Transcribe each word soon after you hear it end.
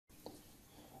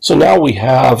So now we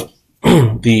have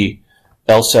the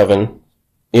L7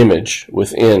 image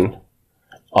within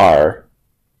our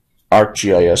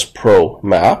ArcGIS Pro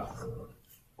map.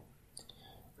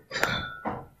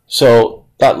 So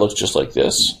that looks just like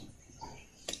this.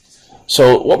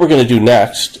 So what we're going to do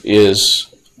next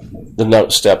is the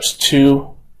note steps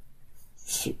 2,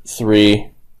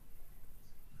 3,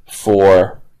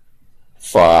 4,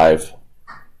 5,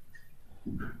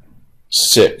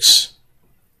 6,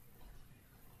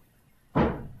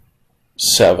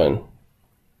 7, 8.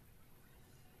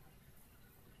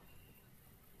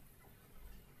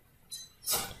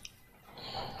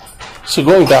 So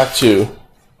going back to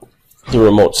the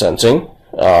remote sensing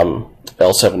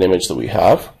L7 image that we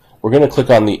have, we're going to click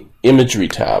on the Imagery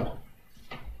tab.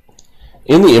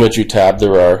 In the Imagery tab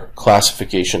there are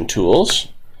classification tools,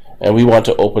 and we want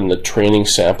to open the Training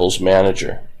Samples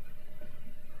Manager.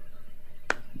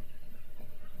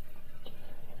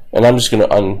 And I'm just going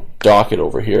to undock it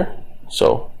over here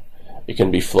so it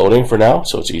can be floating for now,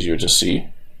 so it's easier to see.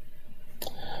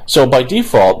 So by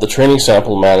default, the Training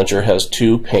Sample Manager has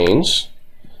two panes,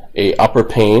 a upper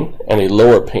pane and a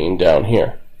lower pane down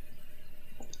here.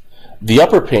 The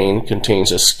upper pane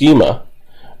contains a schema,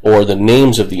 or the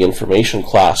names of the information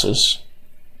classes,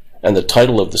 and the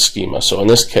title of the schema. So in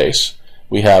this case,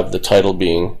 we have the title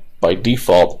being, by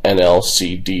default,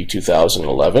 NLCD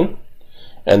 2011,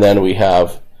 and then we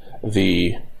have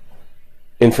the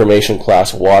information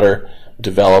class water,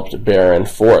 developed, barren,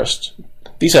 forest.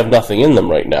 These have nothing in them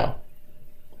right now.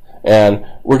 And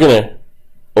we're going to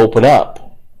open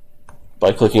up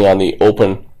by clicking on the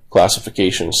Open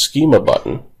Classification Schema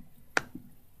button.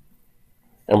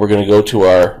 And we're going to go to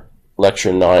our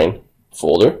Lecture 9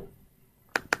 folder,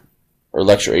 or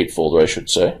Lecture 8 folder, I should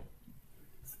say.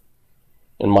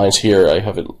 And mine's here, I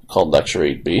have it called Lecture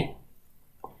 8B.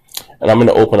 And I'm going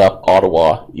to open up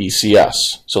Ottawa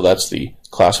ECS. So that's the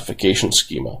classification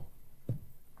schema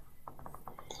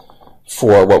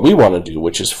for what we want to do,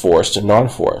 which is forest and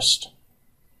non-forest.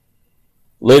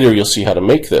 Later you'll see how to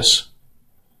make this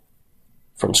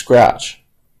from scratch.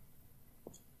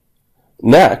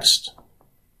 Next,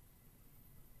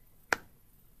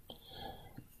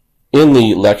 in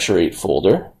the Lecture 8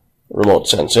 folder, Remote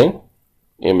Sensing,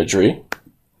 Imagery,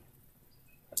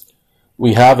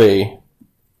 we have a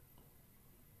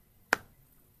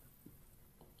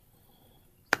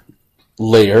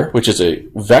layer, which is a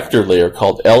vector layer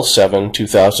called L7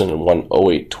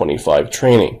 2001-08-25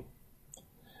 Training.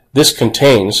 This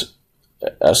contains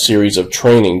a series of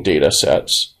training data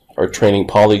sets, or training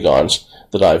polygons,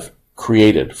 that I've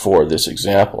created for this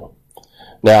example.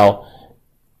 Now,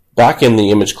 back in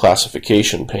the image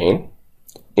classification pane,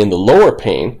 in the lower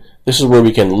pane, this is where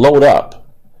we can load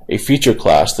up a feature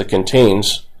class that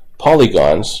contains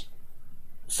polygons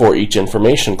for each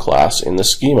information class in the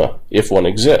schema, if one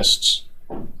exists.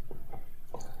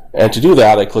 And to do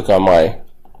that, I click on my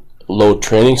Load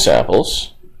Training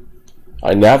Samples.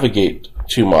 I navigate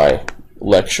to my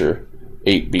Lecture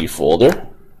 8B folder.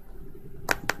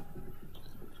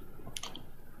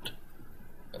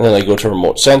 And then I go to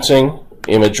Remote Sensing,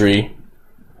 Imagery,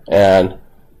 and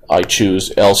I choose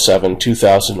L7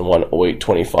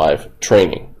 2001-08-25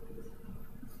 Training.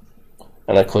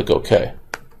 And I click OK.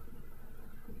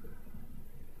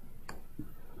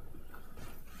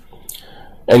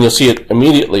 And you'll see it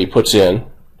immediately puts in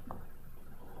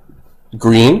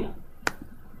green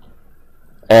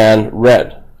and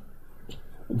red.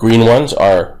 Green ones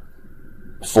are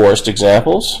forest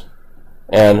examples,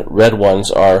 and red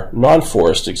ones are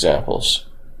non-forest examples.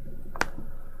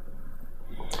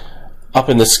 Up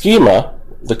in the schema,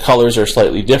 the colors are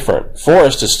slightly different.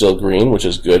 Forest is still green, which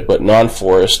is good, but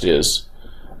non-forest is,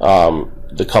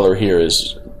 the color here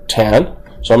is tan.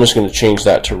 So I'm just going to change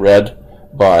that to red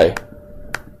by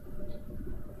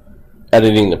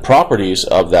editing the properties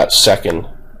of that second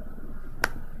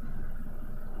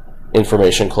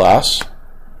information class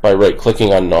by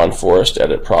right-clicking on non-forest,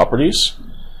 edit properties,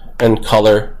 and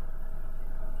color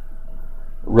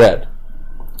red.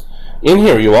 In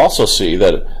here you also see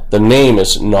that the name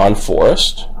is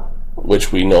non-forest,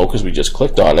 which we know because we just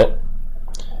clicked on it,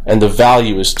 and the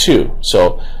value is 2.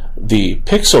 So the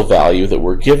pixel value that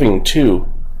we're giving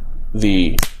to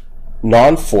the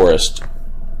non-forest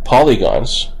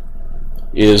polygons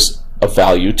is a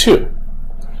value 2,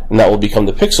 and that will become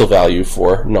the pixel value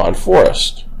for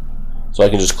non-forest. So I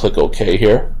can just click OK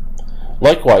here.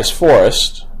 Likewise,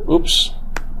 forest, oops,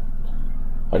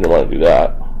 I didn't want to do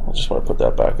that. I just want to put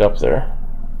that back up there.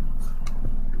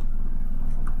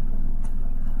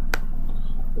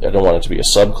 I don't want it to be a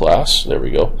subclass. There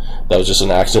we go. That was just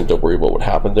an accident. Don't worry about what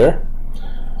happened there.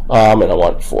 And I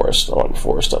want forest. I want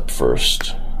forest up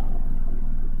first.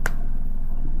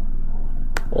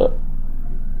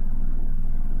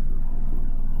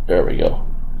 There we go.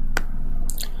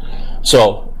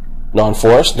 So,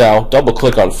 non-forest. Now, double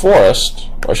click on forest,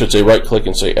 or I should say right click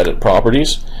and say edit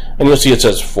properties, and you'll see it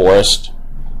says forest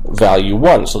value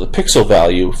 1. So the pixel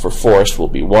value for forest will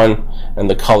be 1, and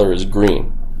the color is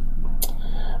green.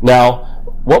 Now,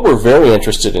 what we're very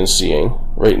interested in seeing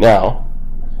right now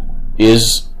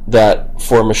is that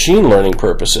for machine learning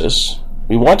purposes,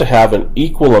 we want to have an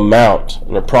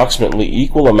approximately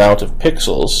equal amount of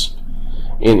pixels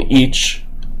in each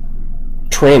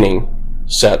training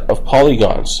set of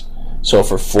polygons. So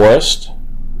for forest,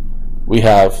 we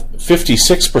have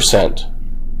 56%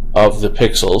 of the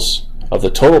pixels, of the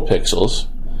total pixels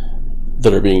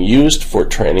that are being used for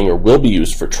training or will be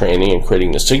used for training and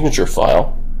creating the signature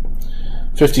file.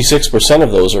 56%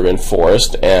 of those are in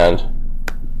forest and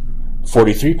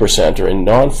 43% are in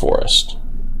non-forest.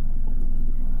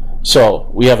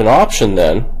 So we have an option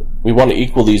then. We want to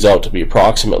equal these out to be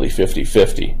approximately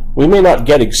 50-50. We may not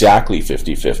get exactly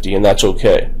 50-50, and that's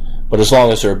okay, but as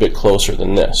long as they're a bit closer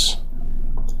than this.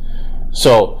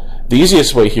 So the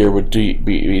easiest way here would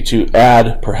be to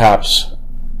add perhaps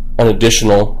an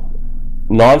additional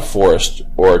non-forest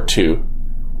or two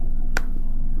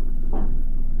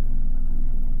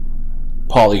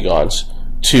polygons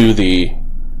to the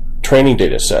training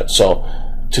data set. So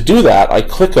to do that, I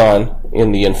click on,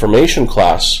 in the information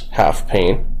class half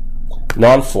pane,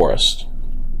 non-forest.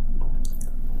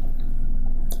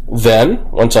 Then,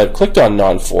 once I've clicked on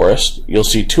non-forest, you'll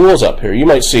see tools up here. You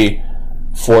might see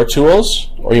 4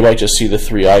 tools, or you might just see the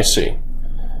 3 I see.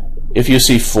 If you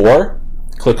see 4,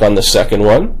 click on the second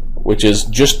one, which is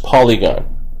just polygon.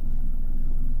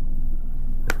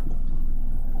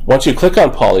 Once you click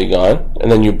on polygon,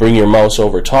 and then you bring your mouse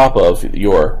over top of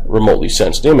your remotely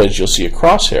sensed image, you'll see a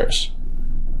crosshairs.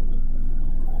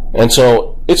 And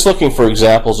so it's looking for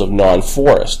examples of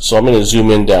non-forest. So I'm going to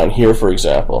zoom in down here, for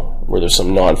example, where there's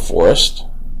some non-forest.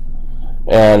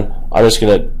 And I'm just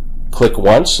going to click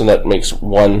once, and that makes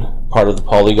one part of the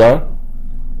polygon.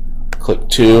 Click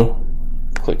 2,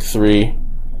 click 3,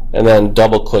 and then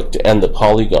double click to end the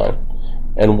polygon.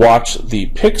 And watch the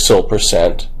pixel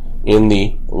percent in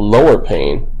the lower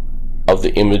pane of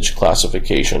the image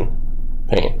classification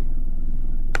pane.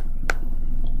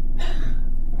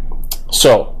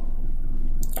 So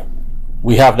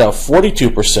we have now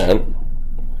 42%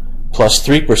 plus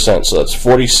 3%, so that's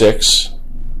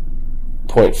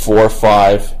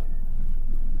 46.457.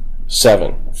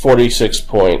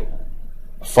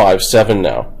 46.57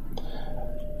 now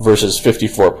versus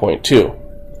 54.2.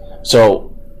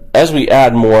 So as we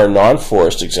add more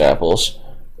non-forest examples,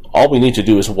 all we need to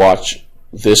do is watch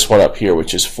this one up here,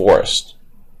 which is forest.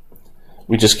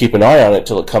 We just keep an eye on it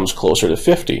till it comes closer to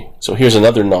 50. So here's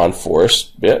another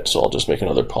non-forest bit, so I'll just make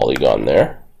another polygon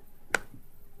there.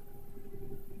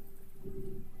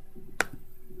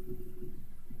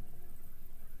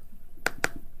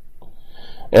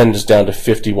 And it's down to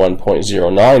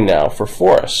 51.09 now for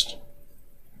forest.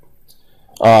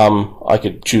 I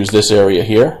could choose this area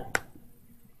here,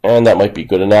 and that might be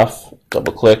good enough.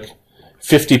 Double click.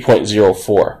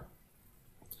 50.04.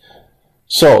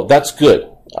 So that's good.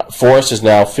 Forest is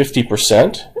now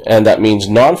 50%, and that means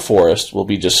non-forest will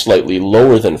be just slightly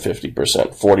lower than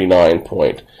 50%,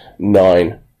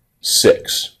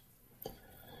 49.96.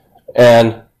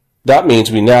 And that means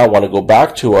we now want to go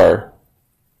back to our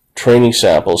training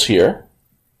samples here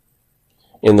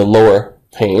in the lower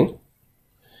pane,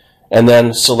 and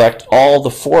then select all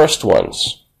the forest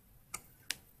ones.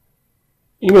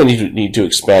 You may need to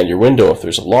expand your window if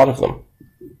there's a lot of them.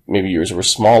 Maybe yours were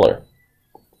smaller.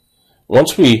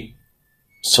 Once we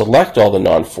select all the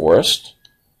non-forest,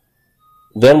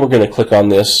 then we're going to click on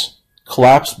this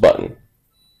collapse button,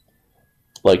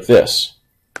 like this.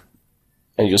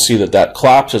 And you'll see that that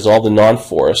collapses all the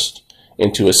non-forest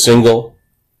into a single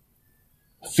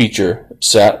feature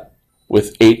set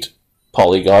with 8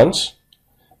 polygons.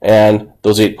 And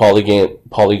those 8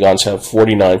 polygons have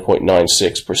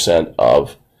 49.96%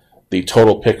 of the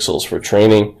total pixels for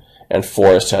training, and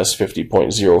forest has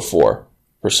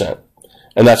 50.04%.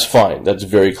 And that's fine. That's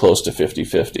very close to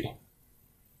 50-50.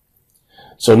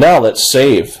 So now let's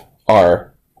save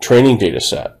our training data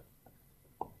set.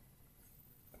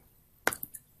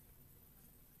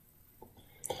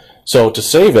 So to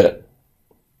save it,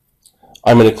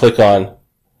 I'm going to click on,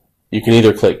 you can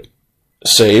either click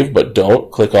Save, but don't.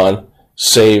 Click on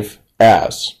Save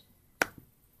As.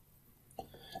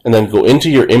 And then go into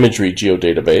your imagery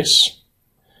geodatabase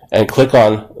and click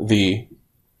on the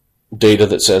data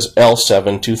that says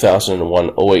L7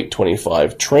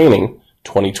 2001-0825 Training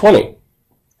 2020.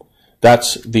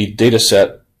 That's the data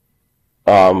set.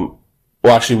 Well,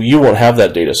 actually, you won't have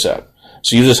that data set,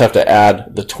 So you just have to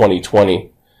add the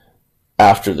 2020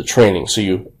 after the training. So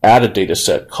you add a data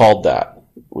set called that,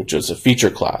 which is a feature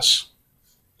class.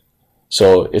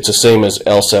 So it's the same as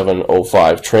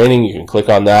L705 training. You can click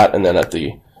on that, and then at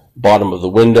the bottom of the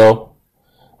window,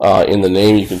 in the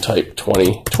name, you can type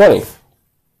 2020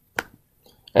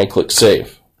 and click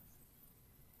Save.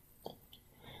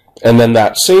 And then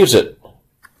that saves it,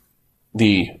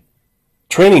 the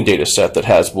training data set that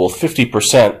has both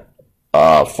 50%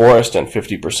 forest and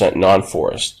 50%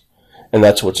 non-forest. And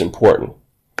that's what's important.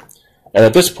 And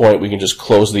at this point, we can just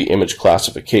close the image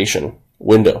classification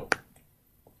window.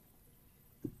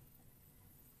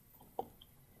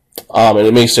 And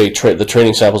it may say the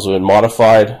training samples have been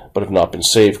modified, but have not been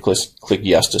saved. Click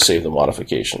Yes to save the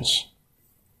modifications.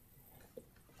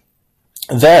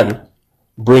 Then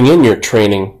bring in your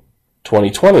training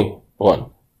 2020 one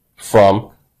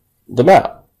from the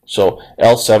map. So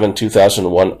L7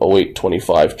 2001 08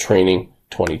 25 training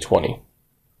 2020.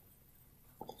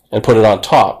 And put it on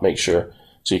top, make sure,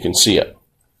 so you can see it.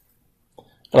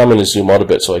 And I'm going to zoom out a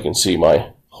bit so I can see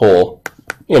my whole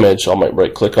image. I might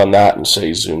right click on that and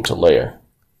say zoom to layer.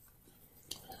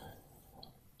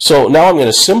 So now I'm going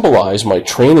to symbolize my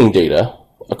training data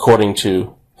according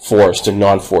to forest and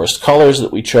non-forest colors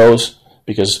that we chose,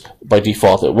 because by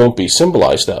default it won't be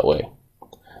symbolized that way.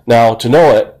 Now to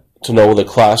know it, to know the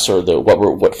class or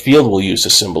what field we'll use to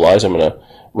symbolize, I'm going to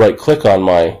right click on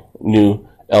my new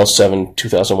L7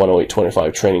 2001 08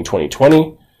 25 training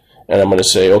 2020, and I'm going to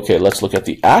say, okay, let's look at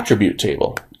the attribute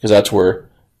table, because that's where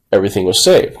everything was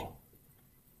saved.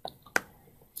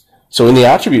 So in the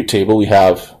attribute table we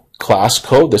have class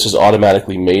code. This is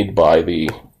automatically made by the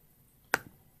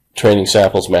training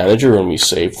samples manager when we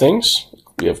save things.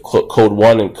 We have code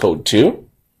 1 and code 2.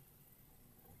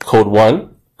 Code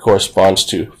 1 corresponds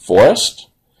to forest,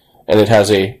 and it has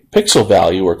a pixel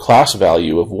value or class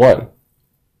value of 1.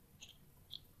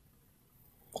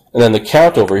 And then the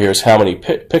count over here is how many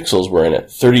pixels were in it,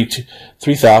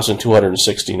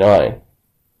 3,269.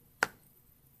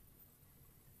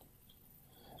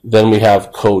 Then we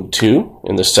have code 2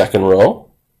 in the second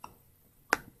row.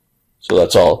 So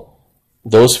that's all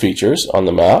those features on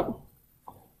the map.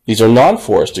 These are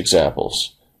non-forest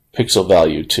examples. Pixel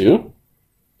value 2.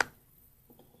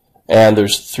 And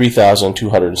there's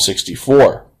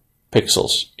 3,264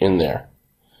 pixels in there.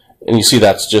 And you see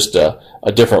that's just a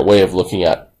different way of looking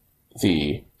at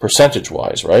the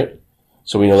percentage-wise, right?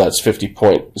 So we know that's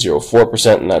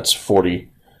 50.04%, and that's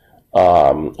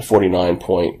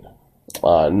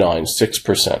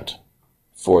 49.96%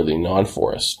 for the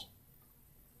non-forest.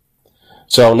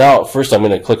 So now first I'm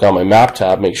going to click on my map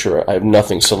tab, make sure I have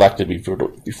nothing selected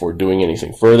before doing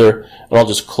anything further, and I'll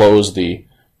just close the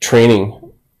training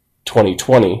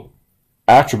 2020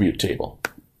 attribute table.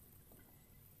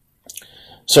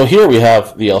 So here we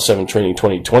have the L7 training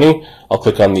 2020. I'll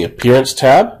click on the appearance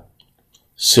tab,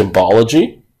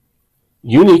 symbology,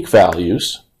 unique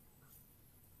values.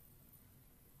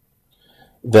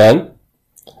 Then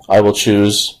I will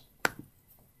choose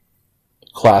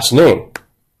class name,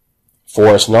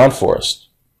 forest, non-forest.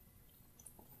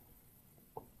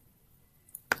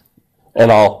 And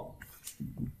I'll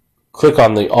click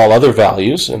on the all other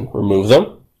values and remove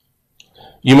them.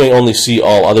 You may only see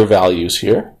all other values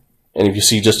here. And if you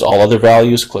see just all other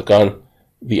values, click on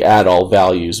the add all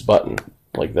values button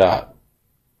like that.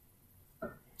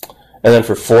 And then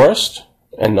for forest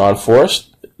and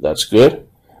non-forest, that's good.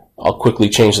 I'll quickly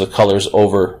change the colors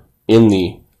over in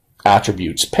the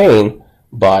attributes pane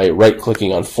by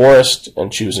right-clicking on forest and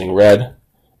choosing red,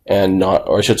 and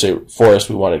or I should say forest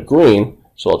we wanted green,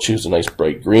 so I'll choose a nice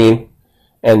bright green,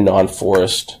 and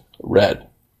non-forest red.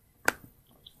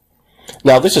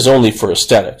 Now this is only for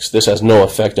aesthetics. This has no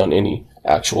effect on any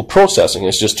actual processing.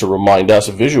 It's just to remind us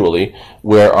visually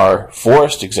where our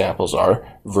forest examples are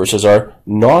versus our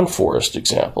non-forest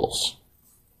examples.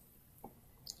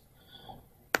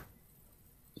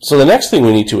 So the next thing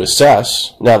we need to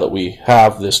assess, now that we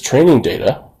have this training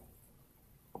data,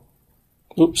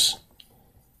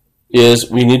 is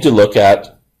we need to look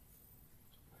at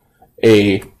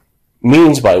a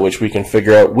means by which we can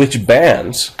figure out which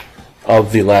bands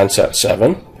of the Landsat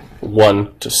 7,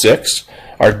 1 to 6,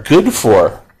 are good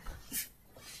for,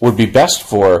 would be best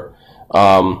for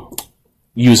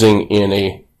using in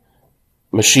a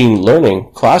machine learning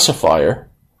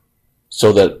classifier,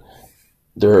 so that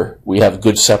we have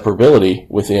good separability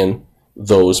within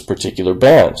those particular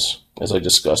bands, as I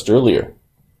discussed earlier.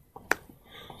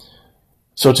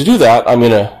 So to do that, I'm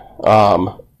going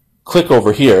to click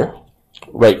over here,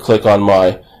 right-click on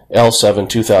my L7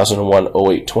 2001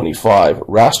 08 25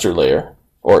 raster layer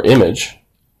or image,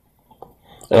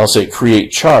 and I'll say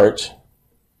Create Chart,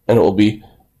 and it will be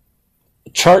a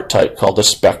chart type called a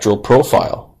spectral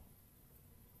profile.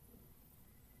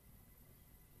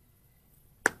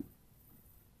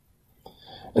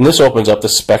 And this opens up the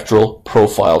spectral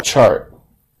profile chart.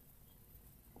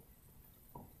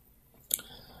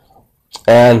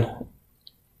 And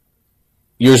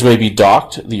yours may be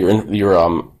docked.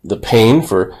 The pane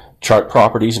for chart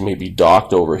properties may be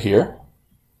docked over here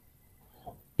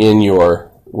in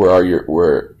your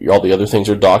where all the other things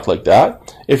are docked like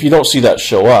that. If you don't see that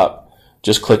show up,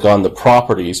 just click on the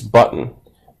Properties button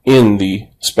in the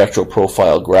Spectral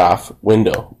Profile Graph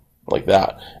window like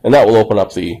that, and that will open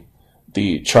up the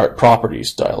Chart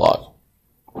Properties dialog.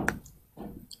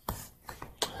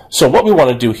 So what we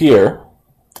want to do here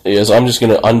is I'm just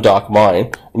going to undock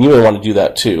mine, and you may want to do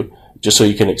that too, just so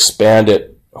you can expand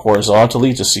it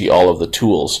horizontally to see all of the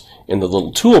tools in the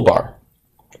little toolbar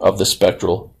of the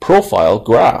spectral profile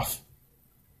graph.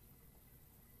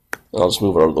 And I'll just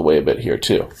move it out of the way a bit here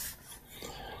too.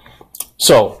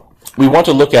 So we want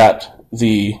to look at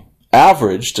the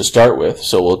average to start with,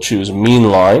 so we'll choose mean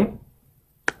line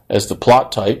as the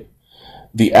plot type,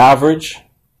 the average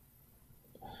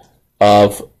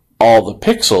of all the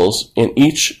pixels in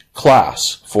each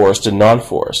class, forest and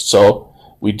non-forest. So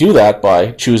we do that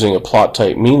by choosing a plot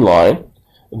type mean line,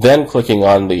 then clicking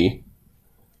on the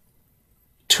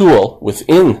tool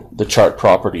within the chart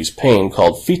properties pane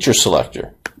called feature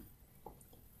selector.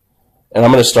 And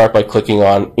I'm going to start by clicking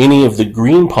on any of the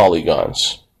green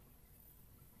polygons.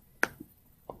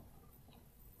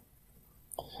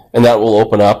 And that will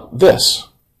open up this.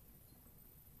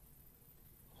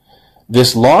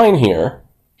 This line here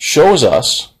shows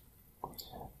us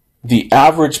the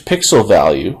average pixel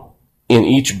value in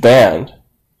each band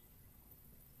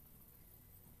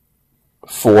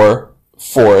for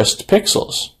forest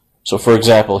pixels. So for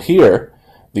example here,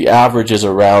 the average is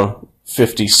around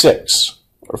 56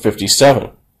 or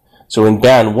 57. So in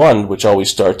band 1, which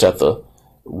always starts at the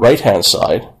right hand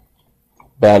side,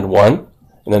 band 1,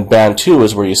 and then band 2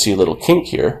 is where you see a little kink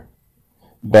here.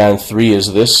 Band 3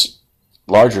 is this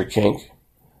larger kink.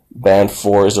 Band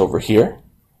 4 is over here.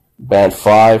 Band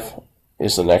 5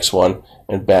 is the next one,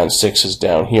 and band 6 is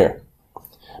down here.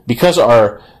 Because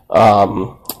our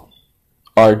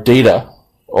data,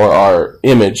 or our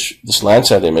image, this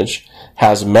Landsat image,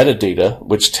 has metadata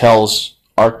which tells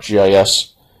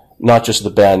ArcGIS not just the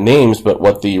band names, but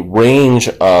what the range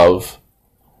of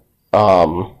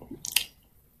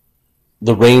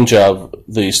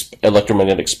the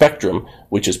electromagnetic spectrum,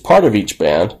 which is part of each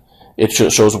band. It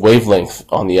shows wavelength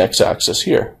on the x-axis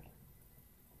here.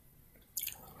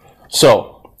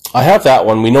 So I have that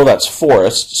one. We know that's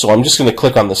forest, so I'm just going to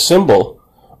click on the symbol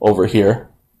over here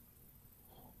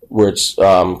where it's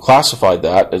classified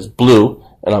that as blue,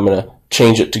 and I'm going to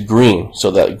change it to green,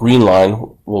 so that green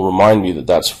line will remind me that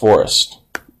that's forest.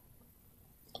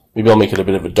 Maybe I'll make it a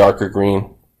bit of a darker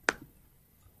green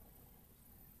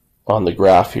on the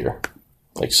graph here,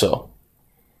 like so.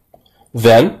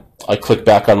 Then I click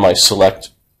back on my Select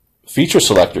Feature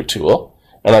Selector tool,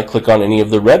 and I click on any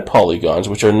of the red polygons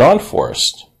which are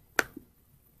non-forest.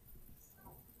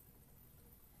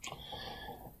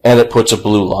 And it puts a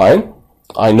blue line.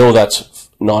 I know that's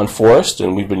non-forest,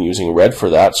 and we've been using red for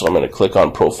that, so I'm going to click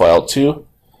on Profile 2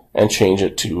 and change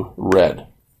it to red.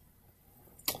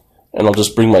 And I'll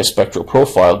just bring my spectral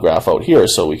profile graph out here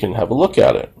so we can have a look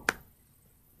at it.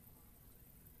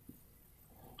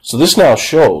 So this now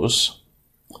shows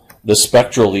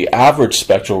the average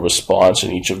spectral response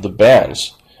in each of the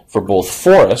bands for both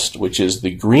forest, which is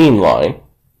the green line,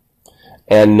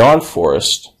 and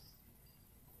non-forest,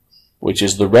 which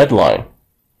is the red line.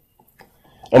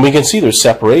 And we can see there's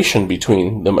separation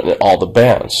between them and all the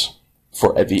bands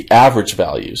for the average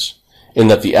values, in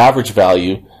that the average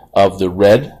value of the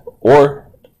red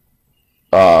or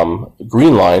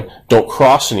green line don't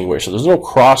cross anywhere. So there's no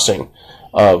crossing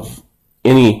of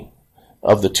any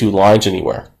of the two lines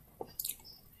anywhere.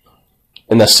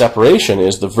 And the separation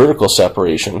is the vertical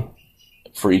separation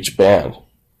for each band.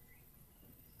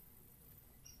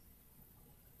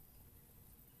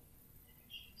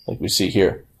 Like we see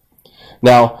here.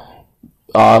 Now,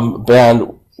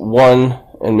 band 1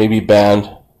 and maybe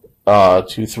band 2,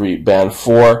 3, band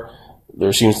 4,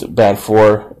 there seems that band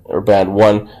 4 or band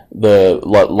 1, the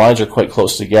lines are quite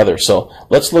close together. So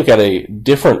let's look at a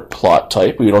different plot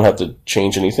type. We don't have to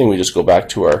change anything. We just go back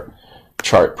to our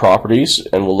chart properties,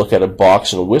 and we'll look at a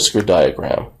box and whisker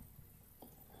diagram.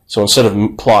 So instead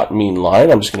of plot mean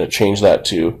line, I'm just going to change that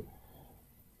to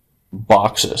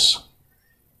boxes.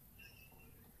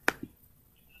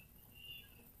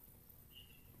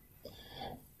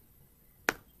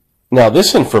 Now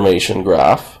this information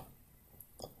graph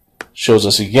shows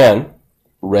us again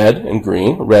red and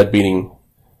green, red meaning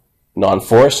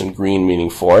non-forest and green meaning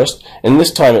forest, and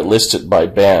this time it lists it by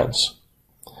bands.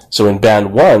 So in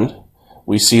band 1,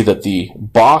 we see that the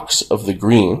box of the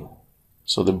green,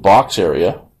 so the box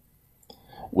area,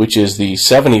 which is the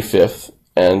 75th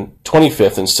and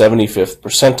 25th and 75th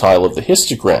percentile of the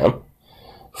histogram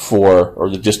for, or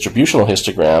the distributional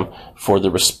histogram for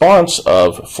the response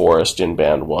of forest in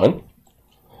band 1,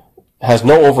 has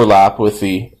no overlap with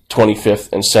the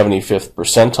 25th and 75th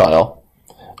percentile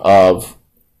of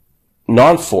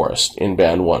non-forest in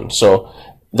band 1. So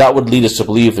that would lead us to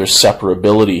believe there's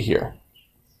separability here.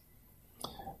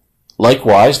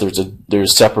 Likewise,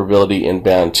 there's separability in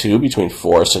band 2 between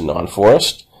forest and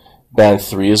non-forest. Band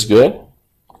 3 is good.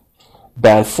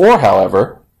 Band 4,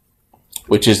 however,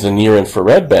 which is the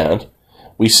near-infrared band,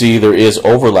 we see there is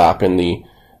overlap in the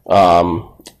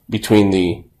between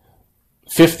the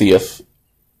 50th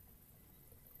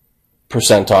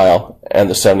percentile and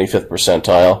the 75th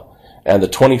percentile and the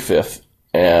 25th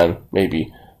and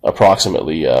maybe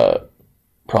approximately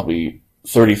probably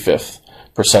 35th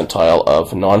percentile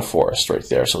of non-forest right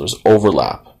there. So there's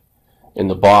overlap in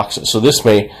the boxes. So this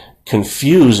may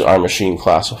confuse our machine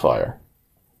classifier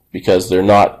because they're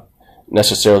not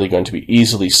necessarily going to be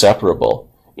easily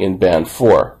separable in band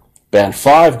 4. Band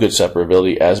 5, good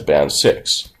separability as band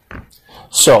 6.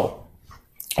 So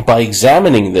by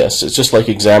examining this, it's just like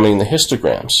examining the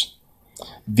histograms.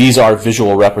 These are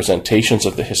visual representations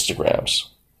of the histograms.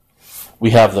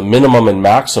 We have the minimum and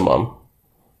maximum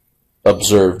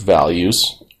observed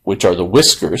values, which are the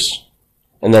whiskers,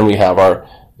 and then we have our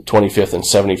 25th and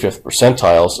 75th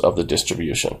percentiles of the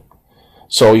distribution.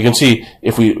 So you can see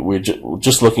if we're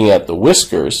just looking at the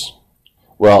whiskers,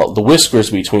 well, the whiskers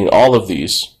between all of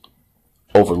these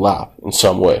overlap in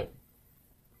some way.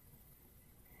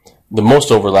 The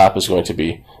most overlap is going to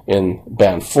be in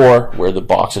band 4, where the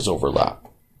boxes overlap.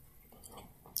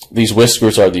 These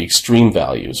whiskers are the extreme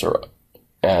values,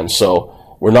 and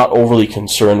so we're not overly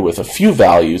concerned with a few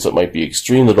values that might be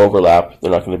extreme that overlap.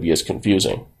 They're not going to be as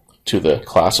confusing to the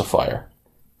classifier.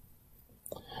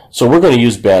 So we're going to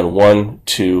use band 1,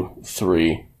 2,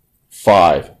 3,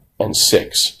 5, and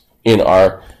 6 in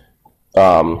our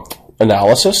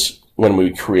analysis when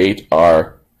we create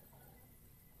our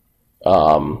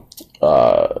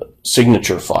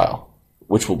signature file,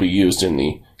 which will be used in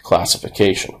the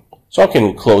classification. So I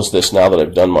can close this now that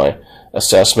I've done my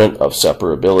assessment of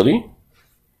separability.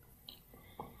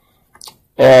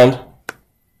 And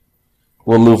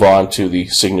we'll move on to the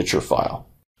signature file.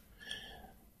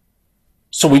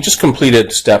 So we just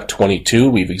completed step 22.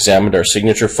 We've examined our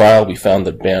signature file. We found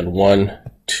that band 1,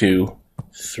 2,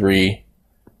 3,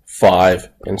 5,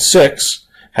 and 6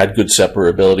 had good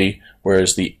separability,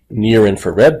 whereas the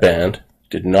near-infrared band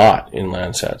did not in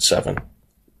Landsat 7.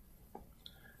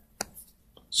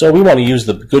 So we want to use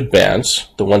the good bands,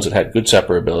 the ones that had good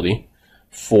separability,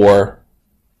 for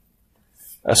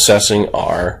assessing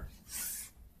our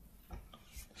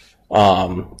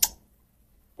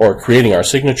or creating our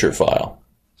signature file.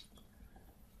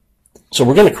 So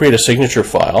we're going to create a signature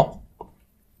file,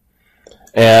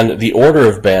 and the order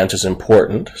of bands is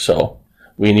important, so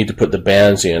we need to put the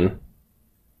bands in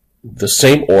the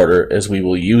same order as we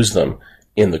will use them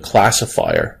in the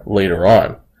classifier later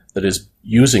on, that is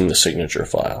using the signature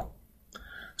file.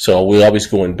 So we always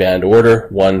go in band order,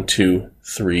 1, 2,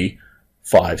 3,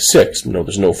 5, 6. No,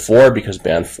 there's no 4 because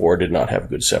band 4 did not have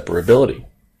good separability.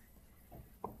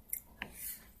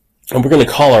 And we're going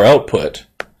to call our output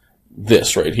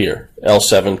this right here,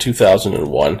 L7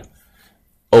 2001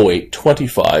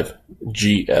 0825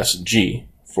 GSG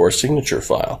for a signature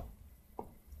file.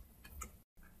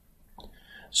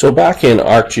 So back in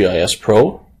ArcGIS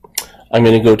Pro, I'm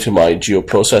going to go to my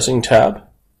Geoprocessing tab,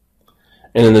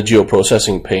 and in the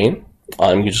Geoprocessing pane,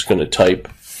 I'm just going to type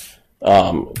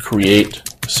create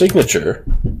signature,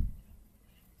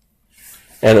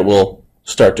 and it will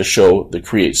start to show the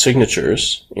create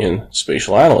signatures in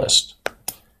Spatial Analyst.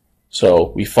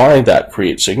 So we find that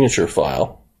create signature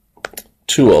file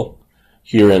tool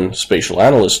here in Spatial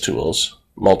Analyst Tools,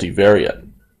 multivariate,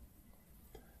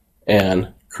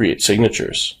 and create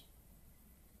signatures.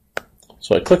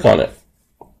 So I click on it.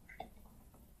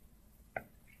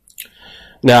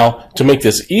 Now, to make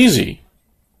this easy,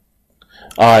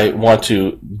 I want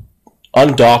to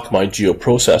undock my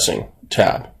Geoprocessing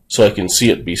tab so I can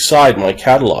see it beside my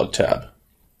Catalog tab.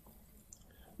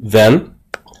 Then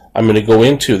I'm going to go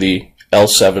into the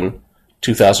L7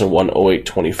 2001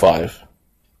 0825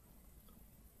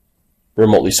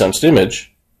 remotely sensed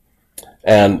image,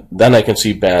 and then I can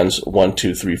see bands 1,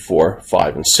 2, 3, 4,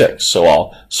 5, and 6. So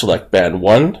I'll select band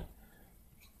 1,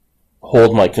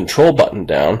 hold my control button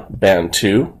down, band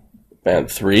 2,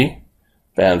 band 3,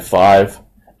 band 5,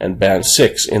 and band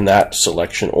 6 in that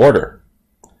selection order.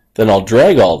 Then I'll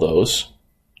drag all those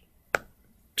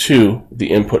to the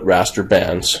input raster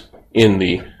bands in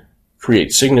the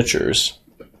Create Signatures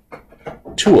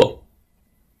tool.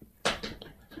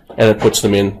 And it puts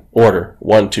them in order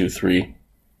 1, 2, 3,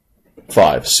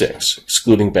 5, 6,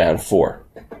 excluding band 4.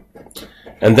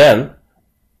 And then,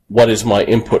 what is my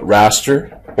input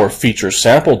raster or feature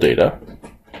sample data?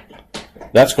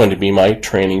 That's going to be my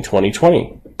Training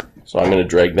 2020. So I'm going to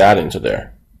drag that into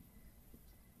there.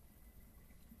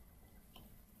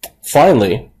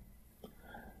 Finally,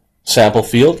 sample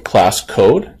field, class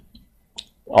code.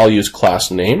 I'll use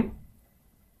class name,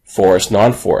 forest,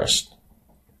 non-forest.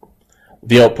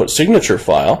 The output signature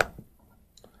file,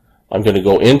 I'm going to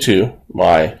go into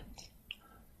my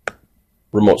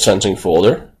remote sensing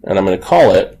folder, and I'm going to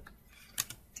call it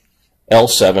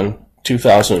L7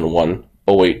 2001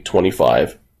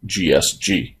 0825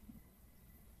 GSG.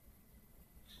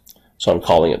 So I'm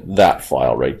calling it that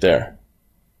file right there.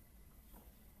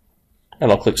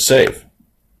 And I'll click Save.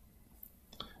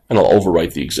 And I'll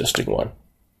overwrite the existing one.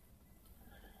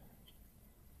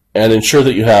 And ensure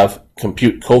that you have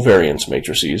Compute Covariance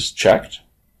Matrices checked.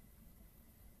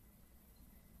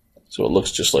 So it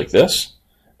looks just like this.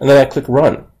 And then I click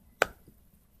Run.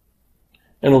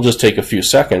 And it'll just take a few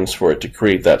seconds for it to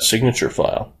create that signature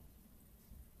file.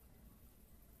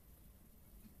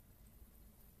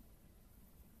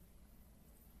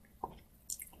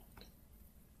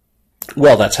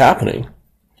 While that's happening,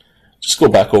 just go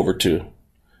back over to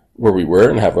where we were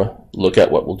and have a look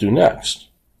at what we'll do next.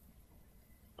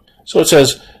 So it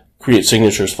says Create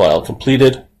Signatures file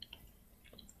completed.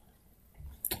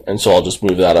 And so I'll just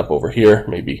move that up over here,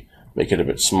 maybe make it a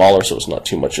bit smaller so it's not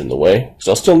too much in the way, because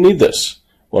I'll still need this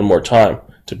one more time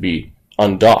to be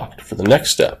undocked for the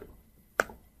next step.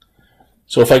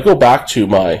 So if I go back to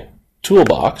my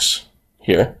toolbox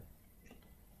here,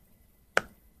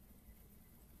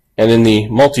 and in the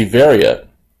multivariate,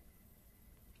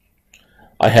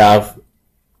 I have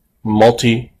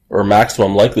multi or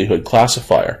maximum likelihood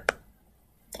classifier.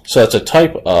 So that's a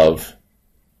type of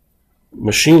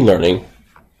machine learning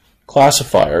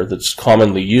classifier that's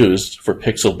commonly used for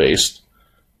pixel-based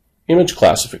image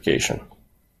classification.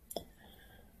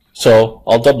 So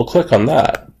I'll double click on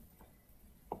that.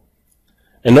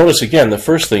 And notice again, the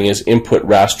first thing is input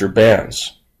raster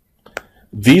bands.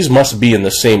 These must be in the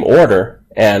same order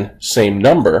and same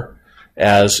number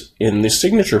as in the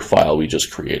signature file we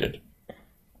just created.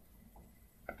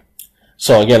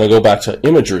 So again, I'll go back to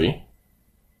imagery,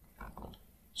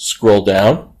 scroll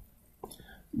down.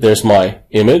 There's my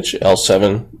image,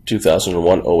 L7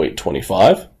 2001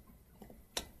 0825.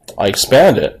 I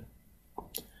expand it,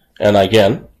 and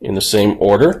again, in the same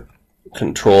order,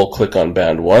 Control, click on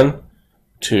band 1,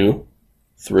 2,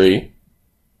 3,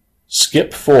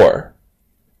 skip 4,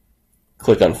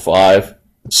 click on 5,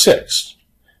 6.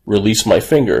 Release my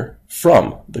finger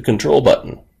from the control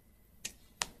button.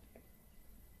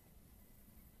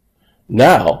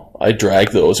 Now I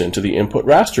drag those into the input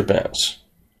raster bands.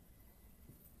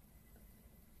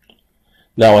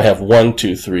 Now I have 1,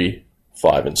 2, 3,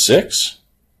 5, and 6.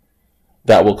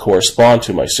 That will correspond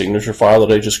to my signature file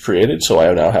that I just created, so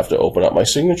I now have to open up my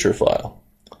signature file.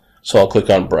 So I'll click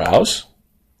on Browse.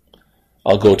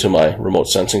 I'll go to my remote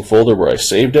sensing folder where I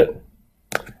saved it,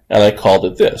 and I called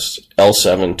it this,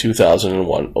 L7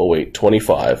 2001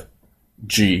 0825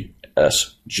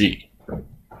 GSG,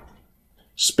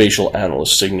 Spatial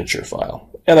Analyst Signature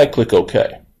File, and I click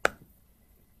OK.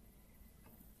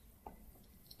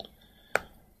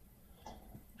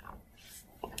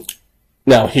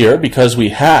 Now here, because we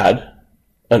had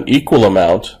an equal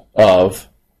amount of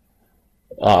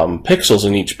pixels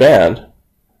in each band,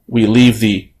 we leave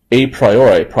the a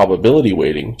priori probability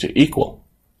weighting to equal.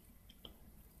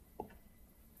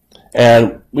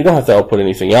 And we don't have to output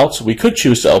anything else. We could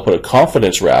choose to output a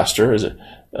confidence raster,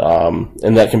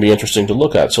 and that can be interesting to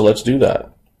look at. So let's do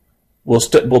that.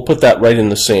 We'll put that right in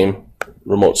the same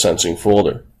remote sensing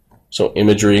folder. So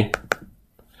imagery,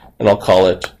 and I'll call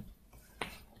it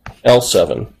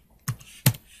L7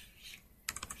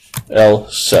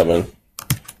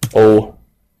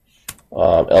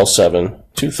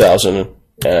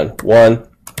 2001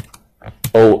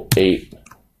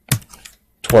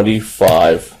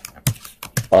 0825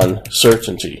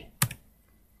 uncertainty.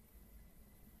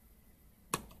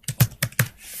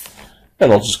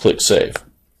 And I'll just click Save.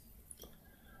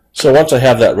 So once I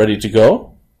have that ready to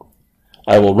go,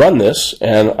 I will run this,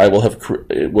 and I will have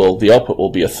the output will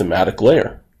be a thematic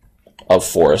layer of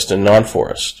forest and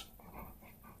non-forest.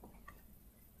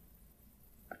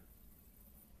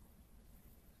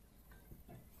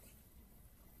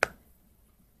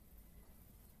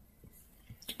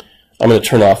 I'm going to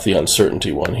turn off the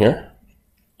uncertainty one here,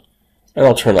 and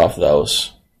I'll turn off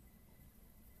those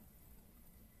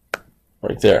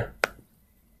right there.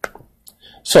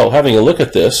 So having a look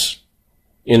at this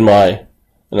in my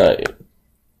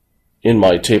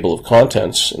table of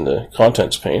contents, in the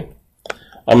contents pane,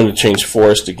 I'm going to change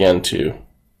forest again to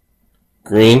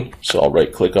green, so I'll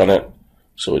right click on it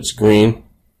so it's green,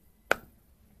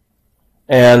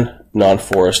 and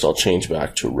non-forest I'll change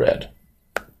back to red,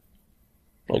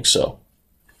 like so.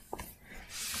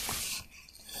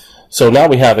 So now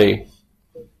we have a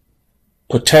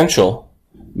potential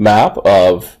map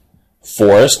of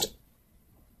forest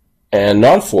and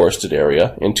non-forested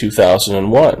area in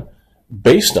 2001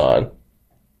 based on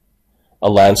a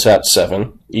Landsat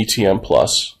 7 ETM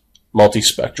Plus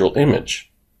multispectral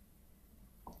image.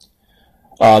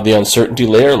 The uncertainty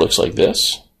layer looks like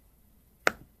this.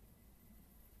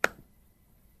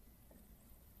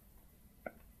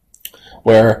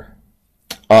 Where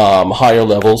higher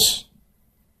levels,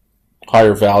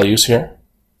 higher values here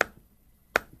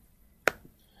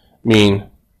mean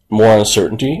more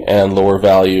uncertainty, and lower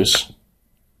values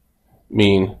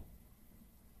mean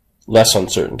less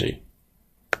uncertainty.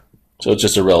 So it's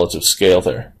just a relative scale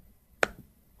there.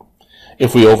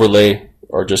 If we overlay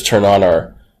or just turn on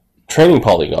our training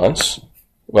polygons,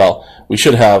 well, we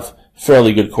should have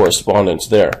fairly good correspondence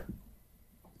there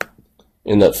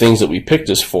in that things that we picked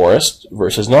as forest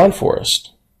versus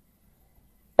non-forest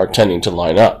are tending to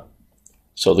line up.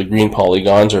 So the green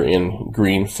polygons are in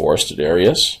green forested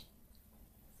areas.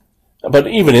 But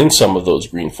even in some of those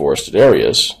green forested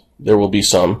areas, there will be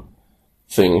some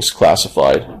things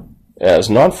classified as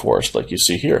non-forest, like you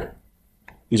see here.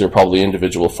 These are probably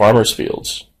individual farmers'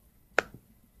 fields.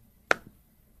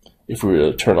 If we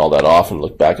were to turn all that off and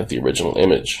look back at the original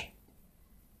image,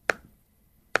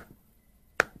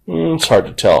 it's hard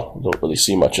to tell. I don't really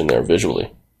see much in there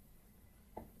visually.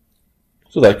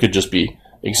 So that could just be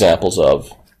examples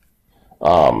of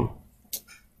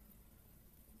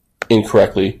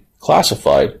incorrectly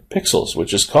classified pixels,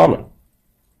 which is common.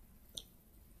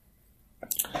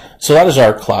 So that is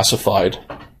our classified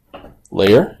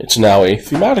layer. It's now a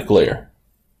thematic layer.